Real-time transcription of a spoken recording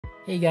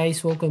Hey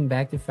guys, welcome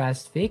back to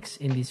Fast Fix.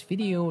 In this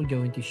video, we're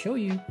going to show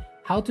you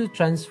how to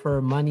transfer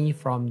money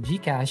from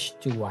GCash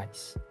to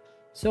Wise.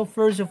 So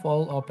first of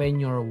all, open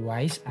your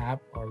Wise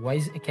app or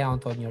Wise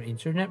account on your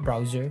internet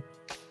browser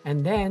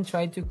and then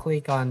try to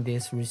click on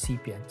this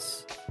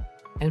recipients.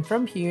 And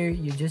from here,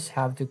 you just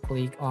have to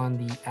click on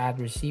the add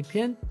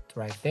recipient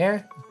right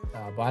there,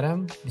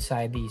 bottom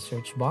beside the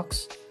search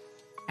box.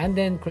 And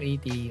then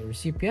create a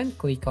recipient,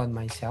 click on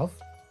myself.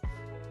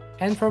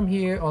 And from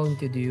here, all you need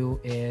to do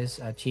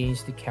is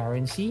change the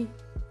currency.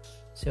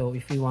 So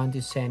if you want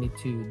to send it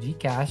to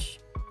GCash,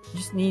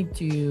 just need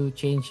to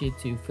change it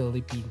to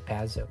Philippine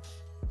peso.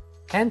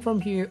 And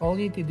from here, all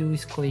you need to do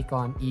is click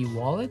on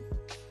e-wallet.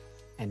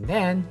 And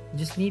then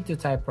just need to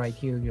type right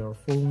here your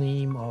full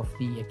name of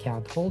the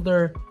account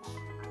holder.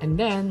 And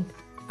then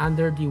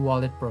under the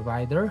wallet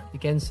provider, you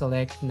can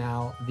select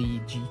now the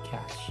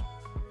GCash.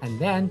 And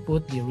then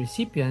put the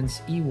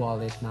recipient's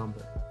e-wallet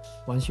number.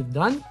 Once you've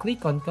done,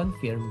 click on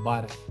confirm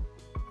button.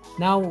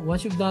 Now,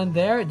 once you've done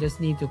there, just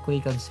need to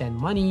click on send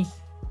money.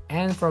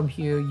 And from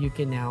here, you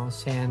can now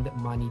send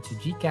money to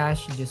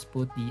GCash. You just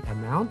put the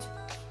amount.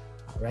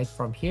 Right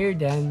from here,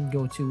 then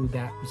go to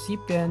that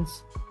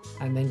recipients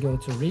and then go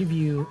to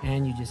review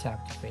and you just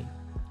have to pay.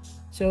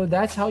 So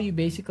that's how you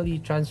basically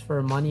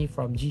transfer money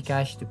from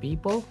GCash to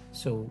PayPal.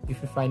 So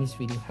if you find this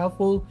video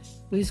helpful,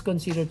 please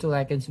consider to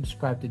like and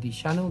subscribe to this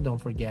channel. Don't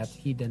forget to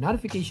hit the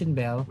notification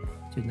bell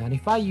to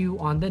notify you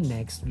on the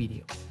next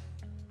video.